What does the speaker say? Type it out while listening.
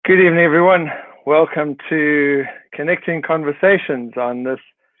Good evening, everyone. Welcome to Connecting Conversations on this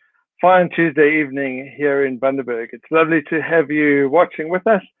fine Tuesday evening here in Bundaberg. It's lovely to have you watching with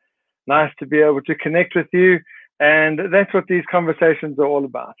us. Nice to be able to connect with you. And that's what these conversations are all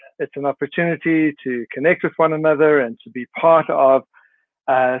about. It's an opportunity to connect with one another and to be part of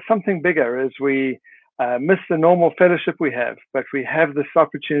something bigger as we miss the normal fellowship we have, but we have this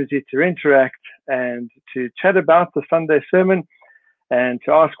opportunity to interact and to chat about the Sunday sermon and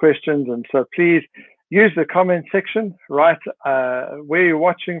to ask questions. And so please use the comment section, write where you're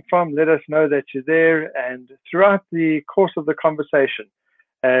watching from, let us know that you're there. And throughout the course of the conversation,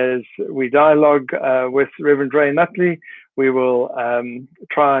 as we dialogue with Reverend Ray Nutley, we will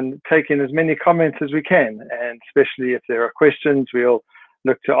try and take in as many comments as we can. And especially if there are questions, we'll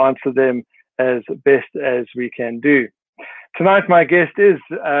look to answer them as best as we can do. Tonight, my guest is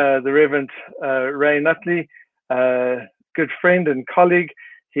the Reverend Ray Nutley, good friend and colleague.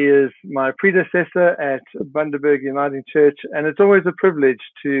 He is my predecessor at Bundaberg Uniting Church, and it's always a privilege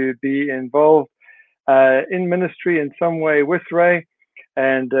to be involved in ministry in some way with Ray.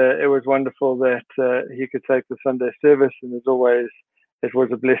 And it was wonderful that he could take the Sunday service, and as always, it was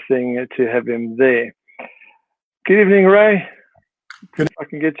a blessing to have him there. Good evening, Ray. If I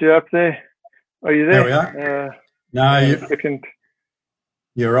can get you up there. Are you there? There we are. No,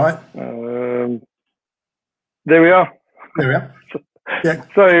 you're right. There we are. There we are. Yeah.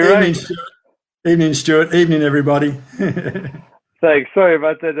 Sorry, Ray. Evening, Stuart. Evening, everybody. Thanks. Sorry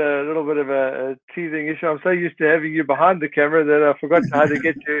about that. A little bit of a teething issue. I'm so used to having you behind the camera that I forgot how to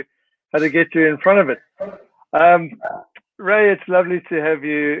get you in front of it. Ray, it's lovely to have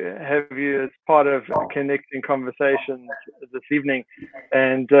you as part of Connecting Conversations this evening,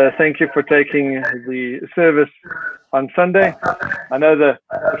 and thank you for taking the service on Sunday. I know the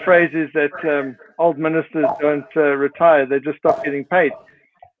phrase is that old ministers don't retire; they just stop getting paid.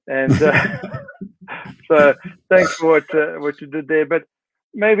 And so, thanks for what you did there. But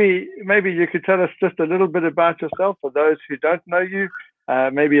maybe you could tell us just a little bit about yourself for those who don't know you.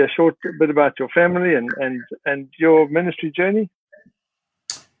 Maybe a short bit about your family and your ministry journey.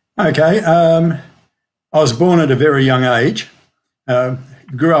 Okay. I was born at a very young age.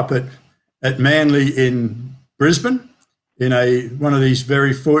 Grew up at Manly in Brisbane, in one of these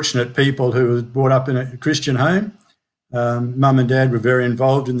very fortunate people who was brought up in a Christian home. Mum and Dad were very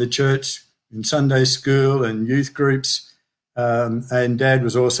involved in the church, in Sunday school and youth groups. And Dad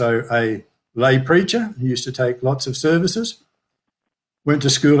was also a lay preacher. He used to take lots of services. Went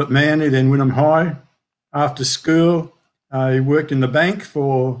to school at Manly, then Wynnum High. After school, I worked in the bank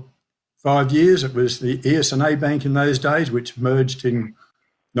for 5 years. It was the ES&A Bank in those days, which merged in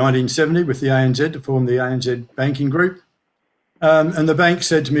 1970 with the ANZ to form the ANZ Banking Group. And the bank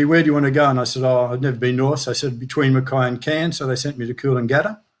said to me, "Where do you want to go?" And I said, "I've never been north." So I said, "Between Mackay and Cairns." So they sent me to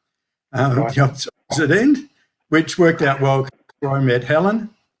Coolangatta, Right. the opposite end, which worked out well. I met Helen,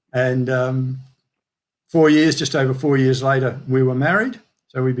 and 4 years, just over 4 years later, we were married.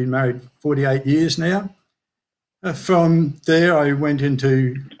 So we've been married 48 years now. From there, I went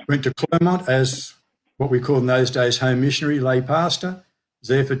to Clermont as what we called in those days home missionary, lay pastor. Was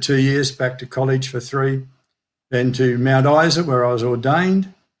there for 2 years, back to college for 3, then to Mount Isa, where I was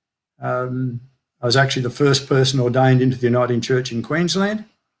ordained. I was actually the first person ordained into the Uniting Church in Queensland.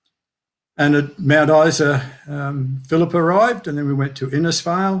 And at Mount Isa, Philip arrived, and then we went to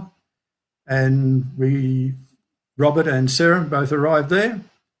Innisfail. And Robert and Sarah both arrived there.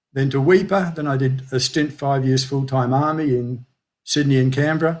 Then to Weipa. Then I did a stint, 5 years full-time army in Sydney and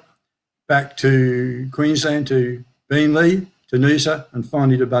Canberra. Back to Queensland, to Beenleigh, to Noosa, and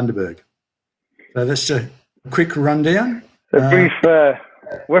finally to Bundaberg. So that's a quick rundown. A brief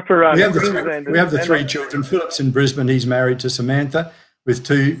whip around. We have the 3 children. Philip's in Brisbane. He's married to Samantha with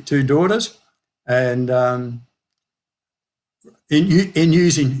two daughters. And in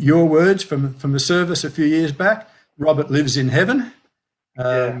using your words from the service a few years back, Robert lives in heaven.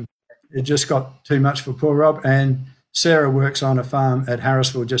 It just got too much for poor Rob. And Sarah works on a farm at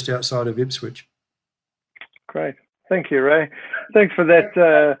Harrisville, just outside of Ipswich. Great. Thank you, Ray. Thanks for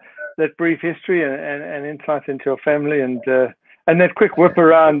that brief history and insight into your family and that quick whip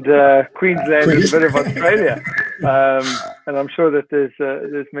around Queensland and a bit of Australia. And I'm sure that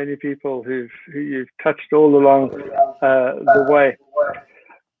there's many people who you've touched all along the way.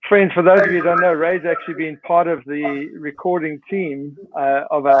 Friends, for those of you who don't know, Ray's actually been part of the recording team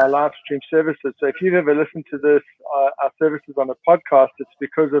of our live stream services. So if you've ever listened to our services on a podcast, it's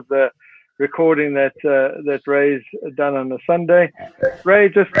because of the recording that Ray's done on a Sunday. Ray,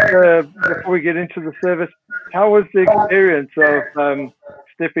 just before we get into the service, how was the experience of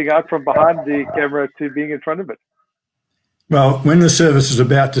stepping out from behind the camera to being in front of it? Well, when the service was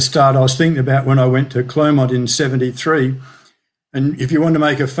about to start, I was thinking about when I went to Clermont in 73. And if you wanted to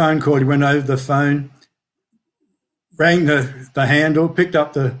make a phone call, you went over the phone, rang the handle, picked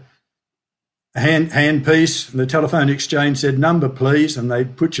up the hand piece, the telephone exchange said, "Number, please," and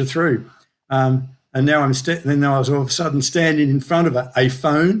they'd put you through. And now then I was all of a sudden standing in front of a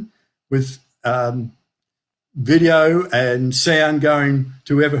phone with video and sound going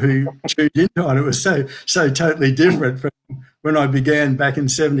to whoever who tuned into it. It was so totally different from when I began back in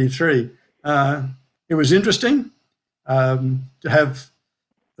 73. It was interesting to have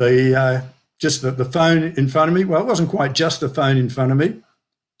just the phone in front of me. Well, it wasn't quite just the phone in front of me.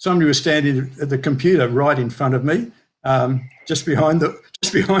 Somebody was standing at the computer right in front of me, just behind the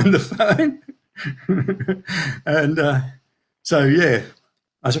phone. And so, yeah,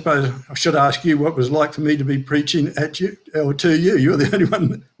 I suppose I should ask you what it was like for me to be preaching at you or to you. You were the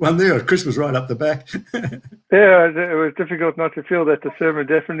only one there. Chris was right up the back. Yeah, it was difficult not to feel that the sermon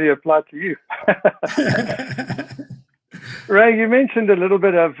definitely applied to you. Ray, you mentioned a little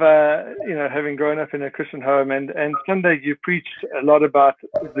bit of, having grown up in a Christian home, and Sunday you preached a lot about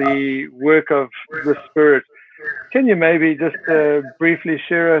the work of the Spirit. Can you maybe just briefly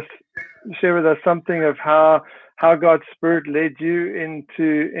share with us something of how God's Spirit led you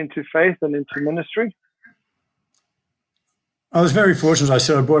into faith and into ministry? I was very fortunate. I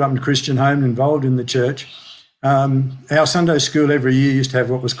said I brought up in a Christian home, involved in the church. Our Sunday school every year used to have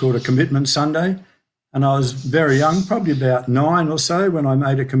what was called a commitment Sunday. And I was very young, probably about 9 or so, when I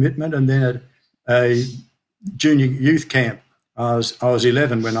made a commitment. And then at a junior youth camp, I was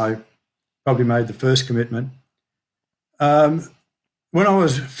 11 when I probably made the first commitment. When I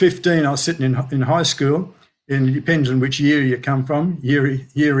was 15, I was sitting in high school. And it depends on which year you come from,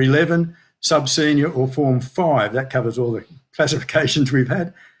 year 11, sub-senior or Form 5. That covers all the classifications we've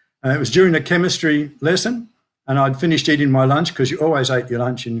had. It was during a chemistry lesson, and I'd finished eating my lunch, because you always ate your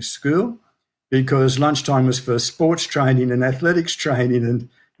lunch in school, because lunchtime was for sports training and athletics training, and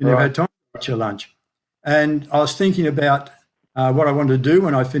you never had time to eat your lunch. And I was thinking about what I wanted to do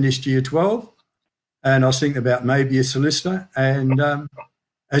when I finished year 12, and I was thinking about maybe a solicitor. And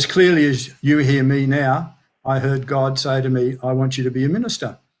as clearly as you hear me now, I heard God say to me, "I want you to be a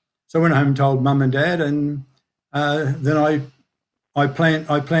minister." So I went home and told Mum and Dad, and then I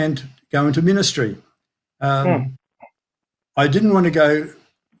planned to go into ministry. I didn't want to go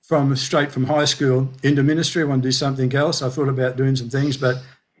straight from high school into ministry. I wanted to do something else. I thought about doing some things, but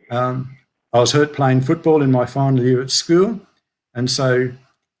I was hurt playing football in my final year at school, and so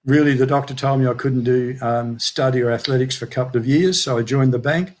really the doctor told me I couldn't do study or athletics for a couple of years. So I joined the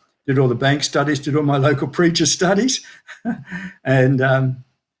bank, did all the bank studies, did all my local preacher studies, and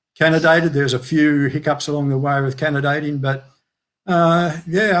candidated. There's a few hiccups along the way with candidating, but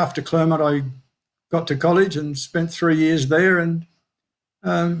after Clermont I got to college and spent 3 years there, and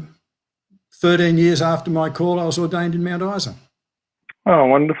 13 years after my call I was ordained in Mount Isa. Oh,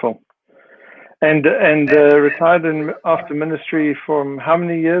 wonderful. And retired after ministry from how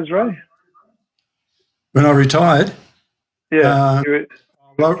many years, Ray? When I retired? Yeah.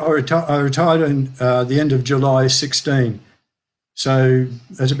 I retired in the end of July 16. So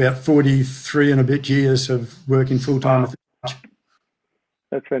that's about 43 and a bit years of working full-time. Wow.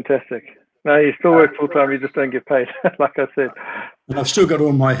 That's fantastic. No, you still work full-time, you just don't get paid, like I said. And I've still got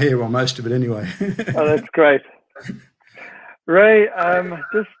all my hair, or most of it anyway. Oh, that's great. Ray,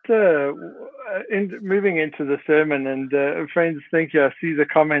 moving into the sermon, and friends, thank you. I see the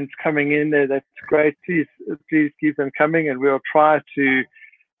comments coming in there. That's great. Please keep them coming, and we'll try to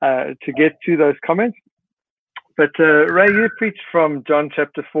get to those comments. But Ray, you preached from John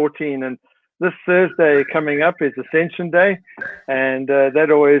chapter 14, and this Thursday coming up is Ascension Day, and that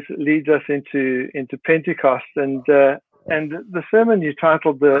always leads us into Pentecost. And the sermon you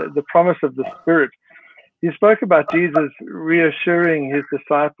titled the Promise of the Spirit. You spoke about Jesus reassuring his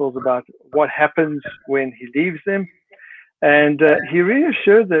disciples about what happens when he leaves them, and he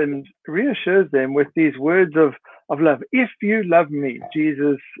reassures them with these words of love. If you love me,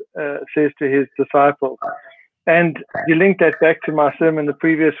 Jesus says to his disciples. And you link that back to my sermon the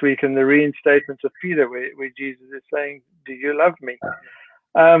previous week and the reinstatement of Peter, where Jesus is saying, "Do you love me?"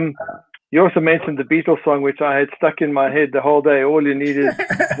 You also mentioned the Beatles song, which I had stuck in my head the whole day. All you need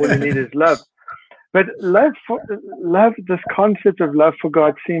is love. But love, this concept of love for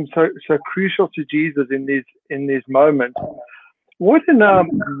God seems so crucial to Jesus in these moments. What in our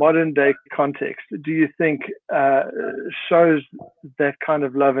modern day context do you think shows that kind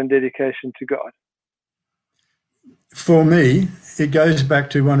of love and dedication to God? For me, it goes back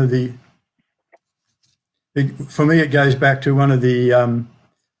to one of the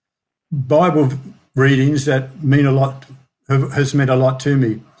Bible readings that mean a lot has meant a lot to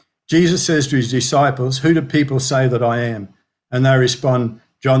me. Jesus says to his disciples, "Who do people say that I am?" And they respond,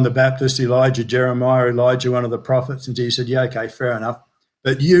 "John the Baptist, Elijah, Jeremiah, Elijah, one of the prophets." And he said, "Yeah, okay, fair enough.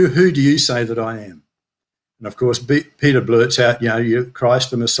 But you, who do you say that I am?" And of course, Peter blurts out, "You're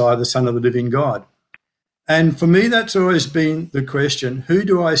Christ, the Messiah, the Son of the living God." And for me, that's always been the question: who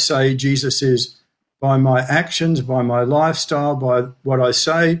do I say Jesus is? By my actions, by my lifestyle, by what I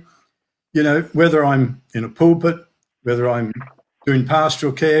say, whether I'm in a pulpit, whether I'm doing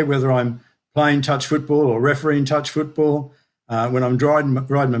pastoral care, whether I'm playing touch football or refereeing touch football, when I'm riding a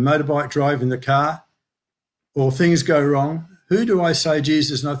motorbike, driving the car, or things go wrong, who do I say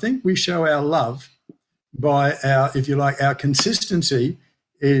Jesus? And I think we show our love by our, if you like, our consistency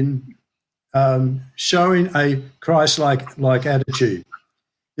in showing a Christ-like attitude.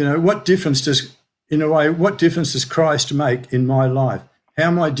 What difference does Christ make in my life? How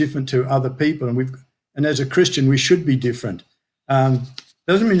am I different to other people? And as a Christian, we should be different.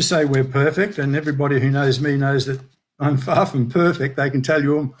 Doesn't mean to say we're perfect, and everybody who knows me knows that I'm far from perfect. They can tell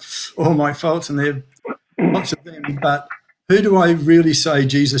you all my faults, and there are lots of them. But who do I really say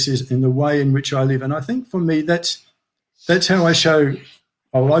Jesus is in the way in which I live? And I think for me, that's how I show,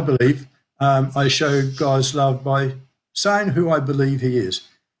 I believe, I show God's love by saying who I believe he is,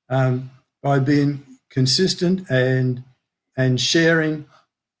 by being consistent and sharing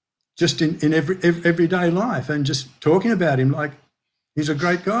just in everyday life, and just talking about him like he's a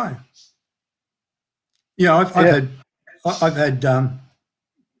great guy. I've had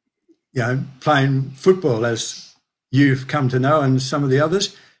playing football, as you've come to know, and some of the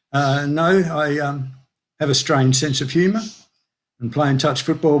others know. I have a strange sense of humour. And playing touch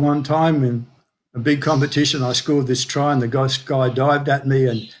football one time in a big competition, I scored this try, and the guy dived at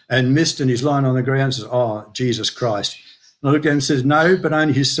me and missed, and he's lying on the ground and says, "Oh, Jesus Christ." And I looked at him and says, "No, but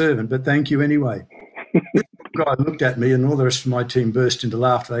only his servant, but thank you anyway." The guy looked at me, and all the rest of my team burst into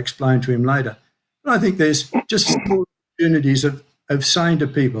laughter. I explained to him later. But I think there's just small opportunities of saying to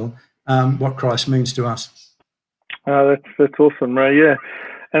people what Christ means to us. That's awesome, Ray. Yeah.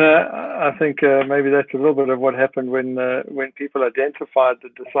 And I think maybe that's a little bit of what happened when people identified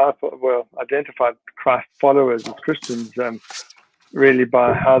Christ followers as Christians, really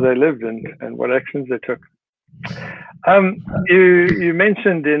by how they lived and what actions they took. You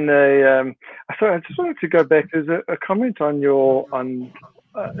mentioned in I just wanted to go back. There's a comment on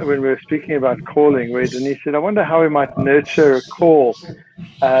when we were speaking about calling, where Denise said, "I wonder how we might nurture a call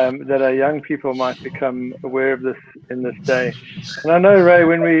that our young people might become aware of this in this day." And I know, Ray,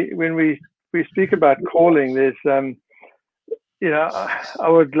 when we speak about calling, there's I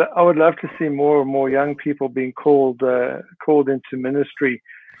would love to see more and more young people being called into ministry.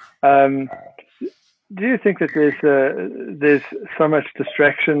 Do you think that there's so much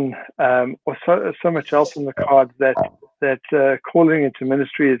distraction or so much else on the cards that calling into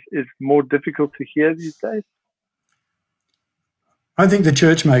ministry is more difficult to hear these days? I think the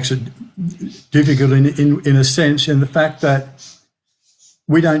church makes it difficult in a sense, in the fact that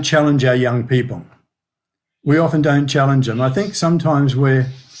we don't challenge our young people. We often don't challenge them. I think sometimes we're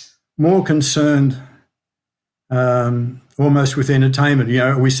more concerned almost with entertainment.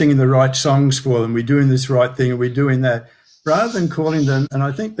 Are we singing the right songs for them? Are we doing this right thing? Are we doing that? Rather than calling them, and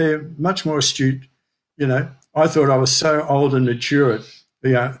I think they're much more astute. I thought I was so old and mature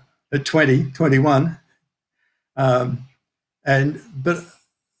at 20, 21. But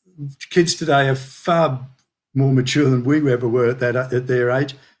kids today are far more mature than we ever were at their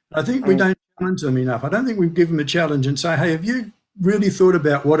age. I think we don't challenge them enough. I don't think we give them a challenge and say, "Hey, have you really thought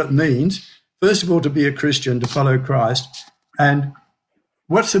about what it means, first of all, to be a Christian, to follow Christ, and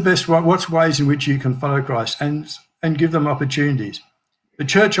what's ways in which you can follow Christ?" and give them opportunities. The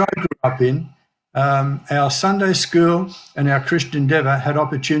church I grew up in, our Sunday school and our Christian Endeavour had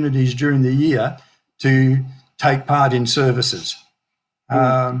opportunities during the year to take part in services.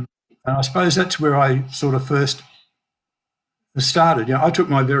 And I suppose that's where I sort of first started. I took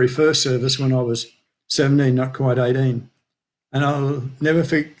my very first service when I was 17, not quite 18. And I'll never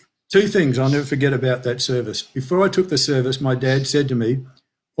forget two things I'll never forget about that service. Before I took the service, my dad said to me,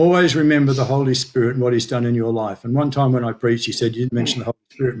 "Always remember the Holy Spirit and what he's done in your life." And one time when I preached, he said, "You didn't mention the Holy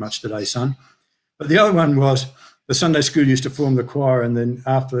Spirit much today, son." But the other one was the Sunday school used to form the choir, and then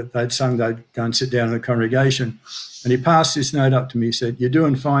after they'd sung, they'd go and sit down in the congregation. And he passed this note up to me. He said, "You're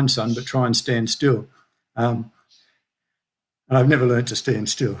doing fine, son, but try and stand still." And I've never learned to stand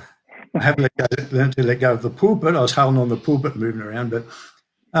still. I haven't learned to let go of the pulpit. I was holding on the pulpit, moving around. But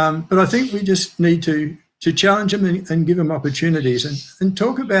I think we just need to challenge them and give them opportunities and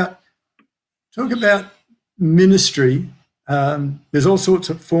talk about ministry. There's all sorts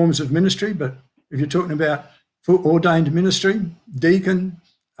of forms of ministry, but if you're talking about ordained ministry, deacon,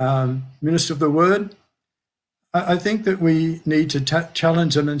 minister of the word. I think that we need to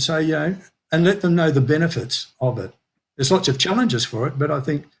challenge them and say, and let them know the benefits of it. There's lots of challenges for it, but I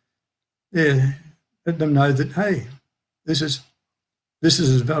think, let them know that, hey, this is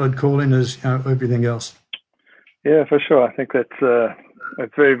as valid calling as everything else. Yeah, for sure. I think that's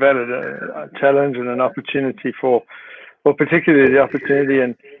very valid, a challenge and an opportunity for particularly the opportunity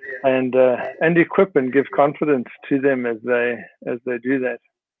and equip and give confidence to them as they do that.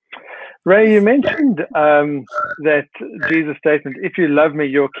 Ray, you mentioned that Jesus' statement, "If you love me,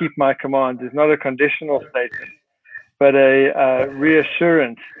 you'll keep my commands," is not a conditional statement, but a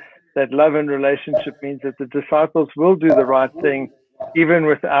reassurance that love and relationship means that the disciples will do the right thing even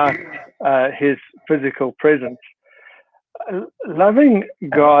without his physical presence. Loving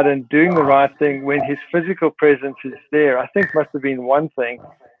God and doing the right thing when his physical presence is there, I think must have been one thing.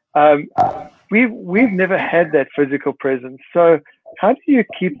 We've never had that physical presence. So how do you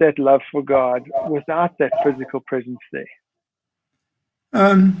keep that love for God without that physical presence there?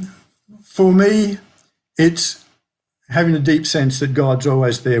 For me, it's having a deep sense that God's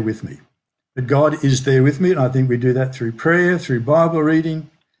always there with me, that God is there with me. And I think we do that through prayer, through Bible reading,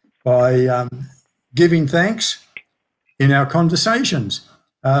 by giving thanks in our conversations.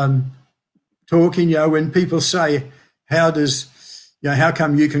 Talking, when people say, how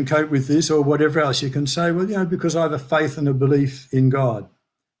come you can cope with this or whatever else, you can say, well, because I have a faith and a belief in God.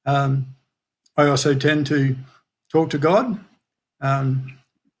 I also tend to talk to God.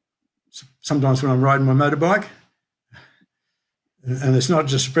 Sometimes when I'm riding my motorbike, and it's not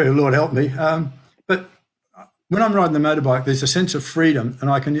just a prayer, Lord help me, but when I'm riding the motorbike, there's a sense of freedom, and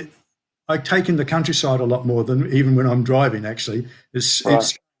I take in the countryside a lot more than even when I'm driving, actually. It's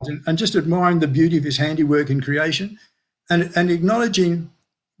and just admiring the beauty of his handiwork in creation and acknowledging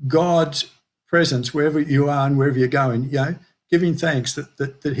God's presence wherever you are and wherever you're going, giving thanks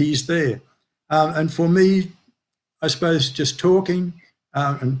that he's there. And for me, I suppose just talking,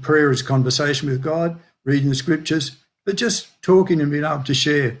 and prayer is conversation with God, reading the scriptures, but just talking and being able to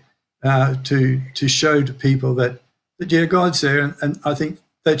share, to show to people that God's there. And I think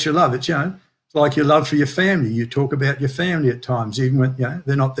that's your love. It's, it's like your love for your family. You talk about your family at times, even when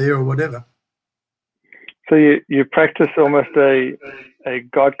they're not there or whatever. So you practice almost a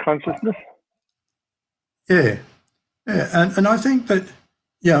God consciousness? Yeah. And I think that,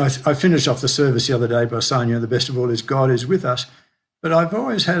 I finished off the service the other day by saying, the best of all is God is with us. But I've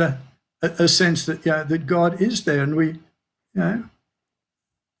always had a sense that, that God is there, and we, and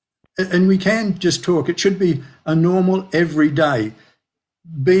we can just talk. It should be a normal everyday.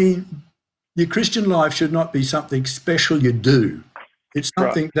 Your Christian life should not be something special you do. It's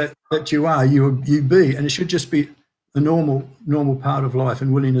something that you are, you be, and it should just be a normal part of life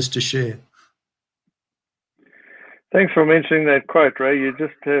and willingness to share. Thanks for mentioning that quote, Ray. You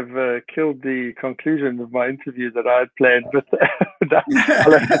just have killed the conclusion of my interview that I had planned, but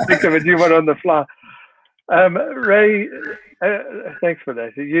I'll have to think of a new one on the fly. Ray, thanks for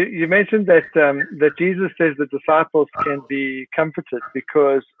that. You mentioned that Jesus says the disciples can be comforted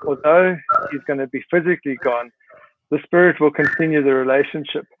because although he's going to be physically gone, the Spirit will continue the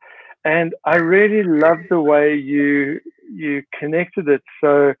relationship. And I really love the way you connected it.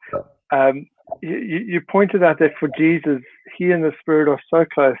 So you pointed out that for Jesus, he and the Spirit are so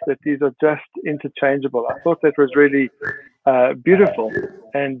close that these are just interchangeable. I thought that was really beautiful.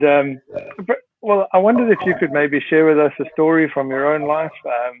 And I wondered if you could maybe share with us a story from your own life,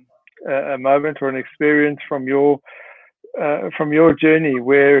 a moment or an experience from your journey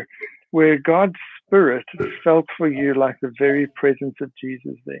where God's Spirit felt for you like the very presence of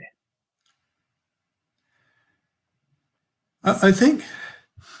Jesus there. I think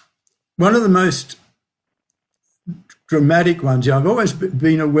one of the most dramatic ones, I've always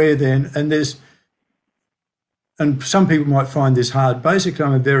been aware then, and some people might find this hard. Basically,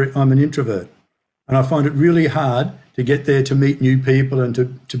 I'm an introvert, and I find it really hard to get there, to meet new people and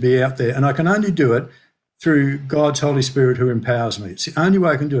to be out there. And I can only do it through God's Holy Spirit who empowers me. It's the only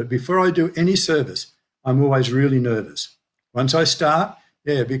way I can do it. Before I do any service, I'm always really nervous. Once I start,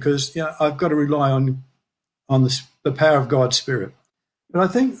 because I've got to rely on the power of God's Spirit. But I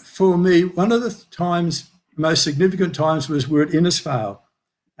think for me, one of the most significant times was we're at Innisfail,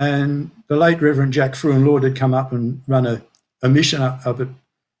 and the late Reverend Jack Fruin Lord had come up and run a mission up at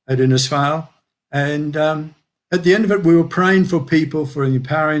Innisfail. And at the end of it, we were praying for people, for the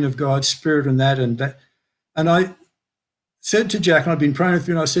empowering of God's Spirit and that. And I said to Jack, and I'd been praying with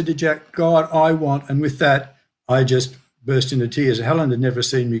him, and I said to Jack, God, I want, and with that, I just burst into tears. Helen had never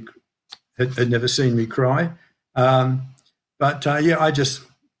seen me cry. I just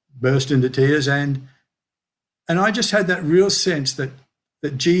burst into tears, and I just had that real sense that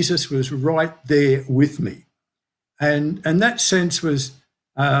Jesus was right there with me, and that sense was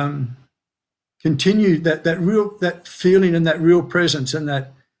continued. That feeling and that real presence and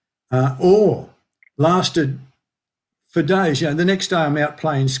that awe lasted for days. The next day I'm out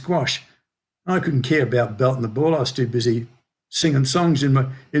playing squash. I couldn't care about belting the ball. I was too busy singing songs in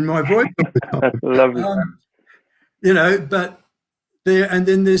my voice. Lovely. But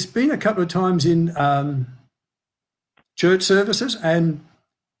then there's been a couple of times in church services, and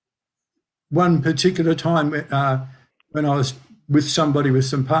one particular time when I was with somebody with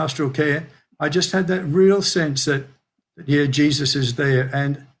some pastoral care, I just had that real sense that Jesus is there,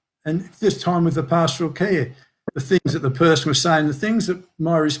 and this time with the pastoral care, the things that the person was saying, the things that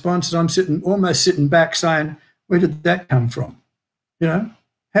my response is, I'm almost sitting back saying, where did that come from?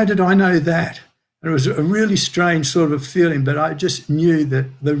 How did I know that? And it was a really strange sort of feeling, but I just knew that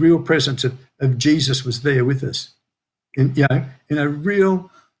the real presence of Jesus was there with us, in a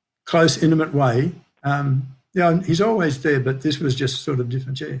real close, intimate way. He's always there, but this was just sort of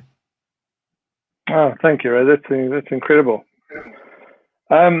different, yeah. Oh, thank you, Ray. That's incredible.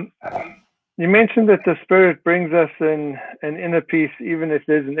 You mentioned that the Spirit brings us in an inner peace, even if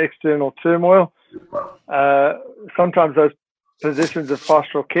there's an external turmoil. Sometimes those positions of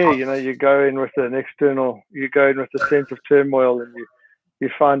pastoral care, you go in with a sense of turmoil, and you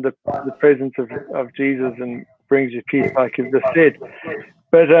find the presence of Jesus and brings you peace, like you've just said.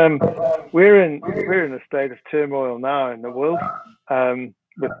 But we're in a state of turmoil now in the world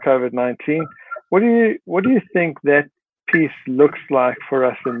with COVID-19. What do you think that peace looks like for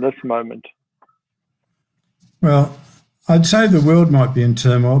us in this moment? Well, I'd say the world might be in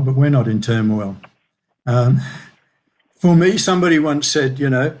turmoil, but we're not in turmoil. For me, somebody once said,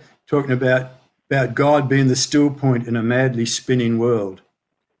 talking about God being the still point in a madly spinning world.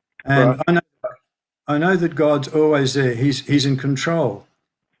 And right. I know that God's always there. He's in control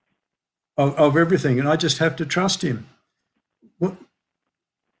of everything, and I just have to trust him.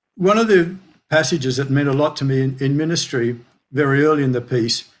 One of the passages that meant a lot to me in ministry very early in the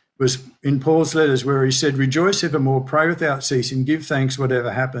piece was in Paul's letters, where he said, rejoice evermore, pray without ceasing, give thanks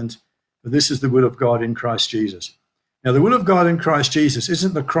whatever happens, for this is the will of God in Christ Jesus. Now, the will of God in Christ Jesus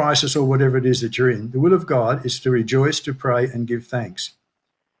isn't the crisis or whatever it is that you're in. The will of God is to rejoice, to pray, and give thanks.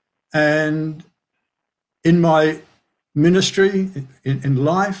 And in my ministry, in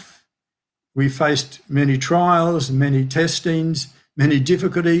life, we faced many trials, many testings, many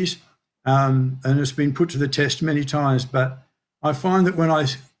difficulties, and it's been put to the test many times. But I find that when I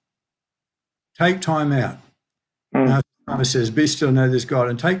take time out, it says, be still and know there's God,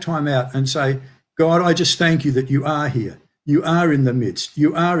 and take time out and say, God, I just thank you that you are here. You are in the midst.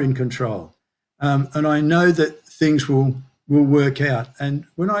 You are in control. And I know that things will work out. And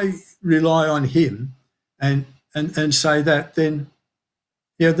when I rely on him and say that, then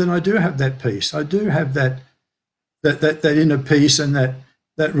I do have that peace. I do have that inner peace and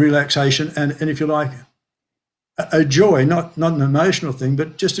that relaxation. And if you like, a joy, not an emotional thing,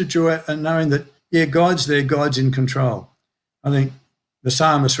 but just a joy and knowing that, God's there, God's in control. I think the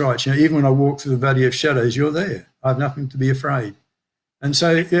psalmist writes, even when I walk through the valley of shadows, you're there. I have nothing to be afraid. And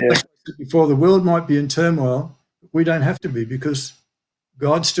so, before the world might be in turmoil, we don't have to be, because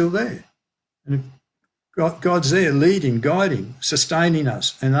God's still there. And if God's there leading, guiding, sustaining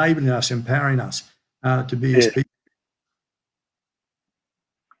us, enabling us, empowering us to be his people.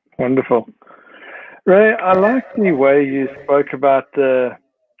 Wonderful. Ray, I like the way you spoke about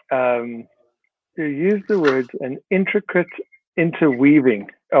you used the word an intricate interweaving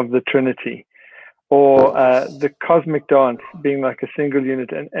of the Trinity, or the cosmic dance being like a single unit,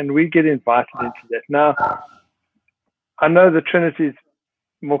 and we get invited into that. Now, I know the Trinity is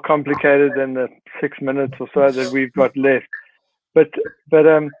more complicated than the 6 minutes or so that we've got left, but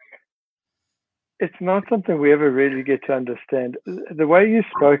it's not something we ever really get to understand. The way you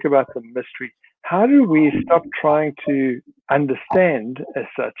spoke about the mystery, how do we stop trying to understand as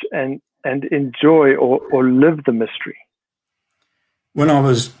such and enjoy or live the mystery? When I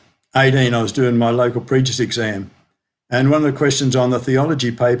was 18, I was doing my local preacher's exam, and one of the questions on the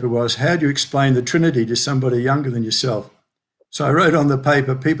theology paper was, how do you explain the Trinity to somebody younger than yourself? So I wrote on the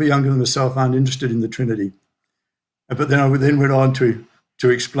paper, people younger than myself aren't interested in the Trinity. But then I went on to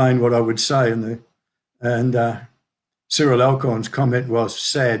explain what I would say, and Cyril Alcorn's comment was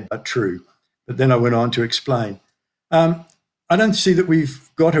sad but true. But then I went on to explain. I don't see that we've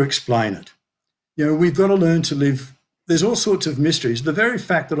got to explain it. We've got to learn to live. There's all sorts of mysteries. The very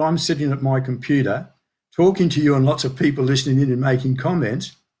fact that I'm sitting at my computer talking to you and lots of people listening in and making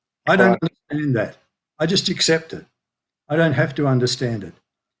comments, I don't understand that. I just accept it. I don't have to understand it.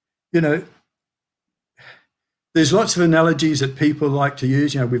 there's lots of analogies that people like to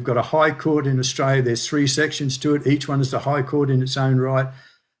use. You know, we've got a high court in Australia. There's 3 sections to it. Each one is the high court in its own right.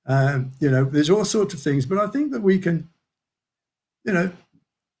 You know, there's all sorts of things. But I think that we can, you know,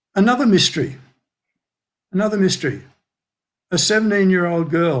 another mystery. A 17-year-old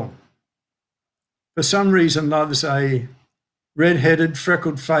girl, for some reason, loves a red-headed,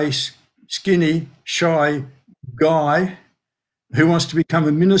 freckled-faced, skinny, shy guy who wants to become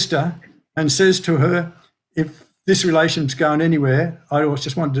a minister, and says to her, if this relation's going anywhere, I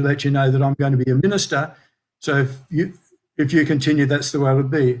just wanted to let you know that I'm going to be a minister. So if you continue, that's the way it'll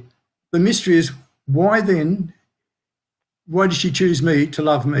be. The mystery is, why then, why did she choose me to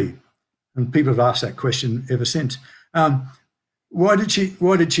love me? And people have asked that question ever since. Why did she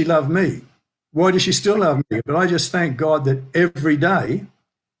love me? Why does she still love me? But I just thank God that every day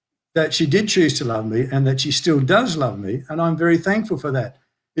that she did choose to love me and that she still does love me, and I'm very thankful for that.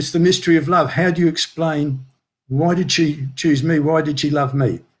 It's the mystery of love. How do you explain, why did she choose me? Why did she love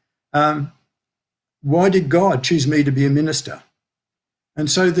me? Why did God choose me to be a minister? And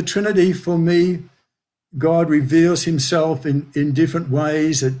so the Trinity, for me, God reveals himself in different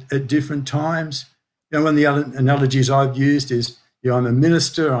ways at different times. You know, one of the other analogies I've used is, you know, I'm a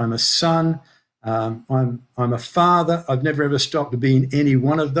minister, I'm a son, I'm a father. I've never ever stopped being any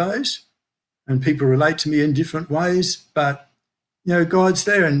one of those. And people relate to me in different ways, but you know, God's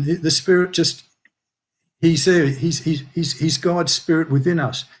there, and the Spirit he's there. He's God's Spirit within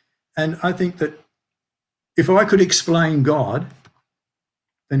us. And I think that if I could explain God,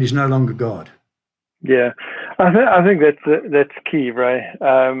 then he's no longer God. Yeah, I think that's key, Ray.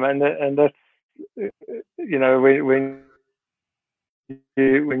 And that's, you know, when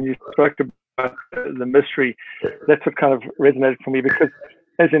you spoke about the mystery, that's what kind of resonated for me, because,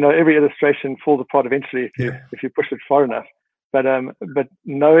 as you know, every illustration falls apart eventually if you push it far enough. But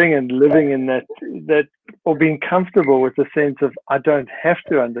knowing and living in that, or being comfortable with the sense of I don't have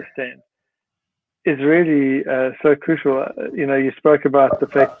to understand, is really so crucial. You know, you spoke about the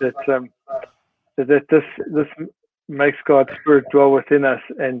fact that this makes God's Spirit dwell within us,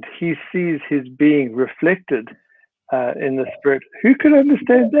 and he sees his being reflected in the Spirit. Who could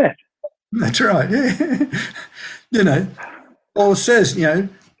understand that? That's right. Yeah. You know, Paul says, you know,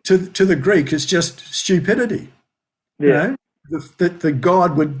 to the Greek, it's just stupidity. Yeah. You know, that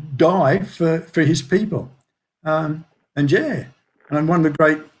God would die for his people. And one of the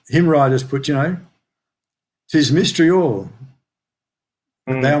great hymn writers put, you know, "'Tis mystery all,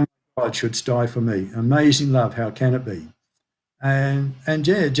 that thou, my God, shouldst die for me. Amazing love, how can it be?" And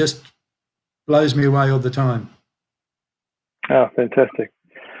it just blows me away all the time. Oh, fantastic.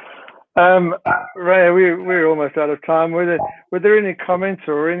 Ray, we're almost out of time. Were there any comments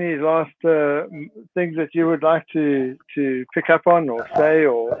or any last things that you would like to pick up on or say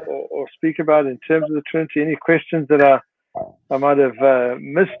or speak about in terms of the Trinity? Any questions that I might have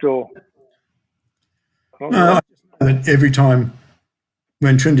missed or? No, every time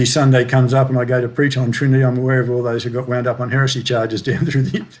when Trinity Sunday comes up and I go to preach on Trinity, I'm aware of all those who got wound up on heresy charges down through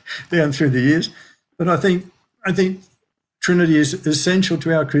the years. But I think Trinity is essential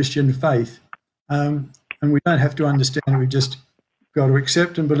to our Christian faith, and we don't have to understand it. We just got to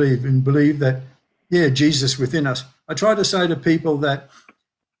accept and believe that, yeah, Jesus within us. I try to say to people that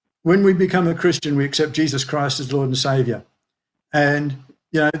when we become a Christian, we accept Jesus Christ as Lord and Saviour, and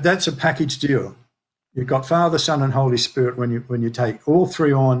you know that's a package deal. You've got Father, Son, and Holy Spirit when you take all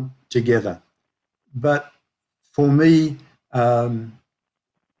three on together. But for me,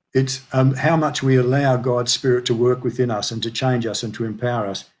 it's how much we allow God's Spirit to work within us and to change us and to empower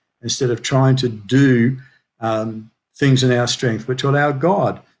us, instead of trying to do things in our strength, but to allow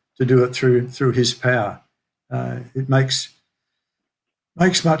God to do it through his power. It makes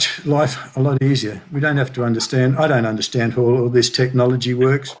much life a lot easier. We don't have to understand. I don't understand how all this technology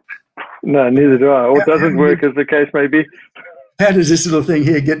works. No, neither do I. Or doesn't work, as the case may be. How does this little thing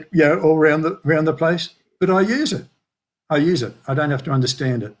here get all around the place? But I use it. I don't have to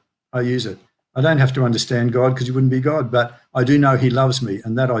understand it. I use it. I don't have to understand God, because he wouldn't be God, but I do know he loves me,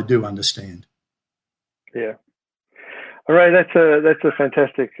 and that I do understand. Yeah. All right, that's a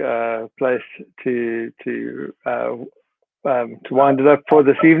fantastic place to wind it up for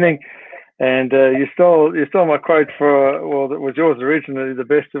this evening. And you stole my quote that was yours originally. The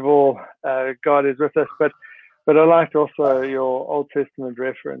best of all, God is with us. But I liked also your Old Testament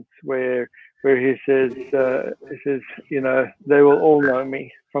reference where he says, you know, they will all know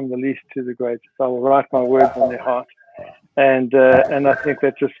me, from the least to the greatest. I will write my words on their heart. And I think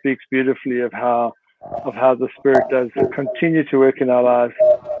that just speaks beautifully of how the Spirit does continue to work in our lives.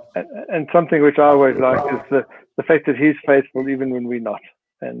 And something which I always like is the fact that he's faithful even when we're not.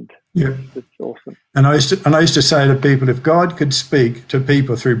 And Yeah. It's awesome. And I used to say to people, if God could speak to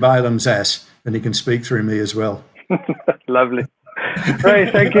people through Balaam's ass, then he can speak through me as well. Lovely. Ray,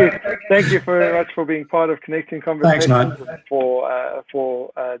 thank you. Thank you very much for being part of Connecting Conversations. Thanks, mate.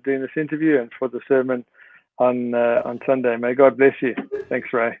 For doing this interview and for the sermon on Sunday. May God bless you. Thanks,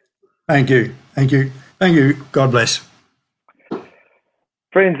 Ray. Thank you. Thank you. Thank you. God bless.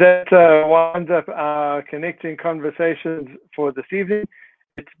 Friends, that winds up our Connecting Conversations for this evening.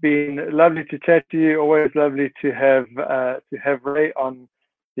 It's been lovely to chat to you. Always lovely to have Ray on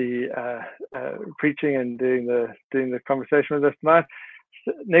the preaching and doing the conversation with us tonight.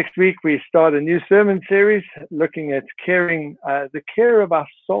 Next week we start a new sermon series looking at caring, the care of our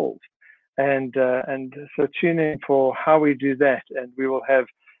souls, and so tune in for how we do that. And we will have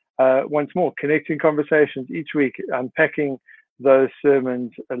once more Connecting Conversations each week, unpacking those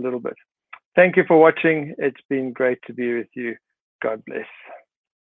sermons a little bit. Thank you for watching. It's been great to be with you. God bless.